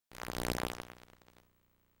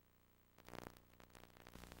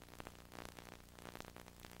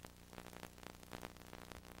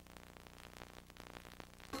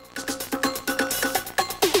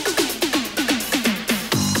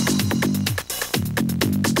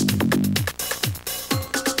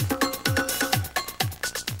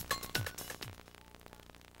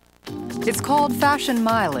It's called fashion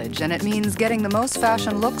mileage, and it means getting the most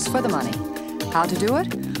fashion looks for the money. How to do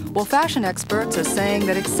it? Well, fashion experts are saying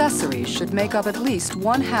that accessories should make up at least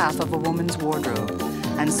 1/2 of a woman's wardrobe,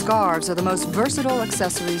 and scarves are the most versatile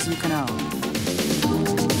accessories you can own.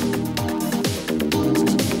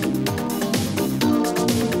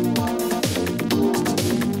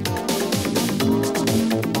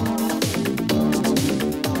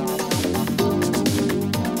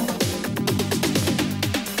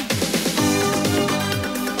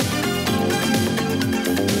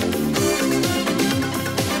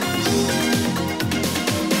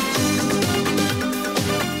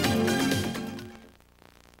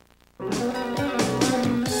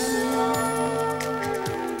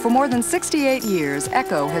 For more than 68 years,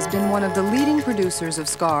 Echo has been one of the leading producers of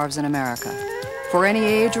scarves in America. For any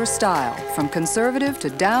age or style, from conservative to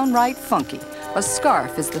downright funky, a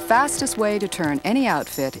scarf is the fastest way to turn any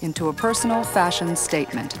outfit into a personal fashion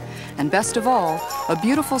statement. And best of all, a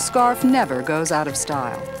beautiful scarf never goes out of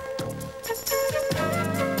style.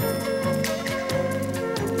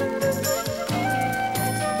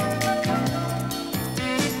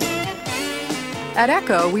 At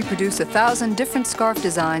Echo, we produce 1,000 different scarf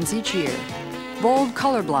designs each year. Bold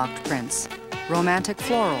color-blocked prints, romantic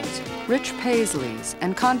florals, rich paisleys,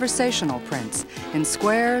 and conversational prints in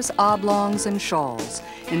squares, oblongs, and shawls,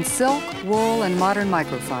 in silk, wool, and modern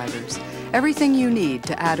microfibers. Everything you need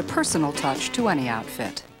to add a personal touch to any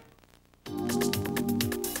outfit.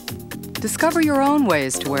 Discover your own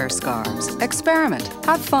ways to wear scarves. Experiment,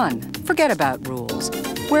 have fun, forget about rules.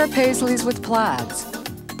 Wear paisleys with plaids.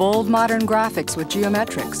 Bold modern graphics with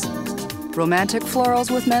geometrics. Romantic florals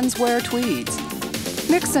with menswear tweeds.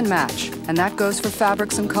 Mix and match, and that goes for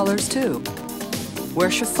fabrics and colors too. Wear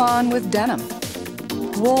chiffon with denim.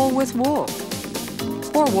 Wool with wool.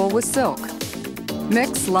 Or wool with silk.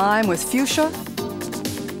 Mix lime with fuchsia.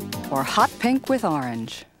 Or hot pink with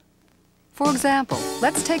orange. For example,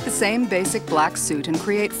 let's take the same basic black suit and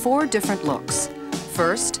create 4 different looks.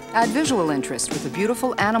 First, add visual interest with a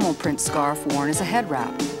beautiful animal print scarf worn as a head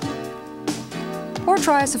wrap. Or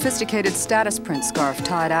try a sophisticated status print scarf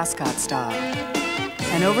tied ascot style.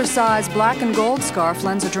 An oversized black and gold scarf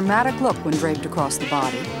lends a dramatic look when draped across the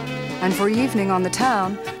body. And for evening on the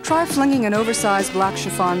town, try flinging an oversized black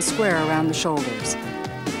chiffon square around the shoulders.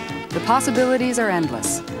 The possibilities are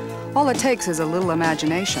endless. All it takes is a little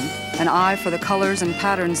imagination, an eye for the colors and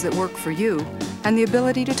patterns that work for you, and the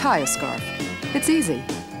ability to tie a scarf. It's easy.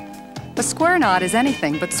 A square knot is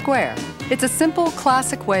anything but square. It's a simple,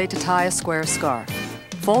 classic way to tie a square scarf.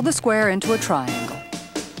 Fold the square into a triangle.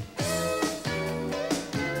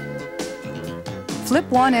 Flip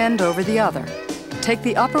one end over the other. Take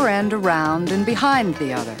the upper end around and behind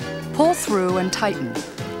the other. Pull through and tighten.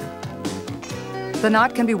 The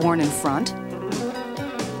knot can be worn in front,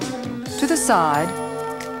 to the side,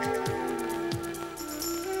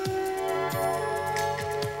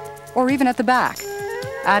 or even at the back,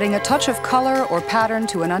 adding a touch of color or pattern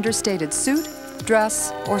to an understated suit,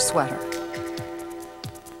 dress, or sweater.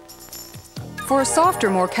 For a softer,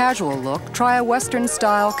 more casual look, try a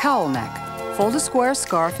Western-style cowl neck. Fold a square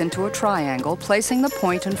scarf into a triangle, placing the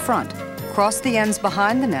point in front. Cross the ends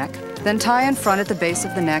behind the neck, then tie in front at the base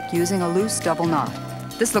of the neck using a loose double knot.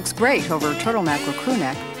 This looks great over a turtleneck or crew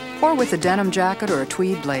neck, or with a denim jacket or a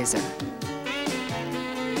tweed blazer.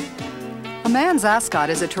 A man's ascot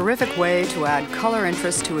is a terrific way to add color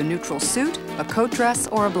interest to a neutral suit, a coat dress,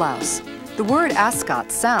 or a blouse. The word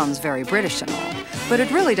ascot sounds very British and all, but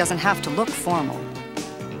it really doesn't have to look formal.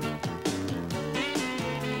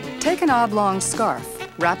 Take an oblong scarf,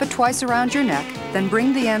 wrap it twice around your neck, then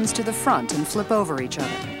bring the ends to the front and flip over each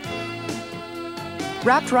other.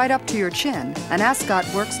 Wrapped right up to your chin, an ascot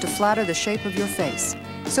works to flatter the shape of your face.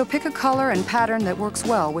 So pick a color and pattern that works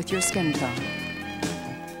well with your skin tone.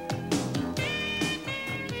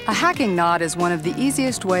 A hacking knot is one of the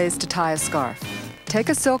easiest ways to tie a scarf. Take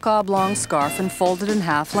a silk oblong scarf and fold it in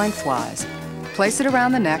half lengthwise. Place it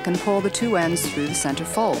around the neck and pull the 2 ends through the center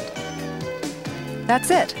fold. That's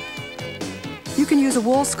it. You can use a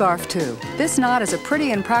wool scarf too. This knot is a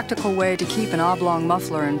pretty and practical way to keep an oblong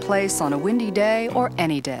muffler in place on a windy day or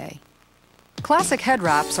any day. Classic head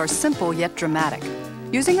wraps are simple yet dramatic.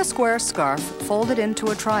 Using a square scarf, fold it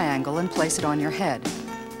into a triangle and place it on your head.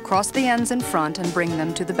 Cross the ends in front and bring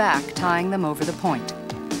them to the back, tying them over the point.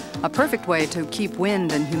 A perfect way to keep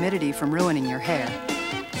wind and humidity from ruining your hair.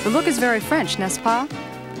 The look is very French, n'est-ce pas?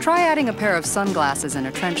 Try adding a pair of sunglasses and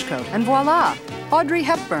a trench coat, and voila! Audrey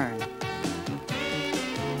Hepburn!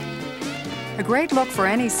 A great look for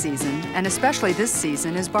any season, and especially this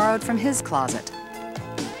season, is borrowed from his closet.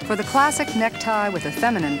 For the classic necktie with a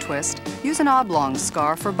feminine twist, use an oblong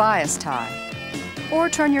scarf or bias tie. Or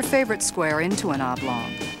turn your favorite square into an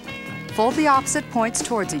oblong. Fold the opposite points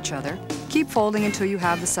towards each other. Keep folding until you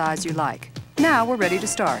have the size you like. Now we're ready to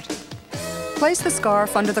start. Place the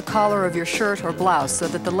scarf under the collar of your shirt or blouse so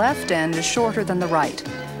that the left end is shorter than the right.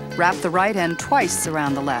 Wrap the right end twice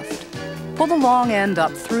around the left. Pull the long end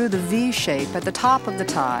up through the V shape at the top of the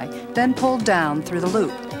tie, then pull down through the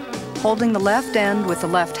loop. Holding the left end with the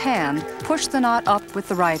left hand, push the knot up with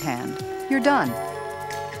the right hand. You're done.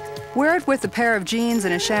 Wear it with a pair of jeans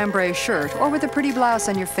and a chambray shirt, or with a pretty blouse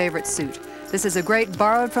and your favorite suit. This is a great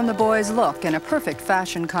borrowed from the boys look and a perfect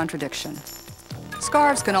fashion contradiction.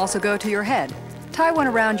 Scarves can also go to your head. Tie one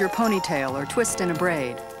around your ponytail or twist in a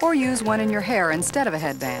braid, or use one in your hair instead of a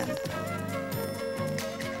headband.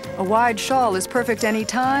 A wide shawl is perfect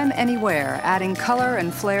anytime, anywhere, adding color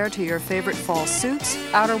and flair to your favorite fall suits,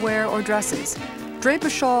 outerwear, or dresses. Drape a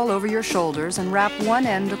shawl over your shoulders and wrap one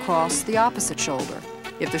end across the opposite shoulder.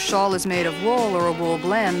 If the shawl is made of wool or a wool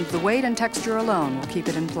blend, the weight and texture alone will keep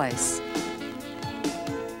it in place.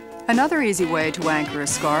 Another easy way to anchor a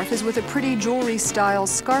scarf is with a pretty jewelry-style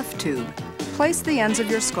scarf tube. Place the ends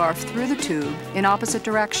of your scarf through the tube in opposite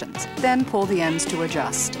directions, then pull the ends to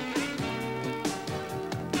adjust.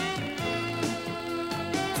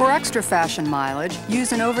 For extra fashion mileage,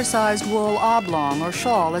 use an oversized wool oblong or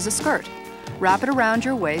shawl as a skirt. Wrap it around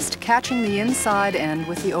your waist, catching the inside end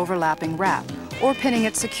with the overlapping wrap, or pinning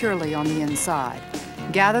it securely on the inside.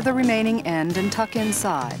 Gather the remaining end and tuck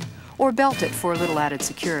inside, or belt it for a little added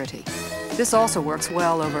security. This also works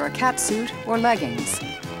well over a catsuit or leggings.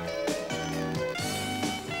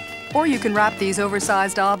 Or you can wrap these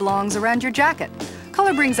oversized oblongs around your jacket.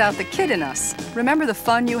 Color brings out the kid in us. Remember the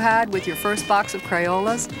fun you had with your first box of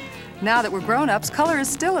Crayolas? Now that we're grown-ups, color is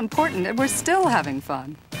still important and we're still having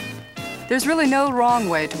fun. There's really no wrong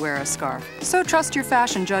way to wear a scarf, so trust your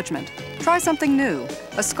fashion judgment. Try something new.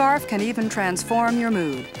 A scarf can even transform your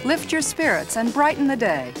mood, lift your spirits, and brighten the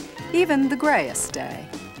day, even the grayest day.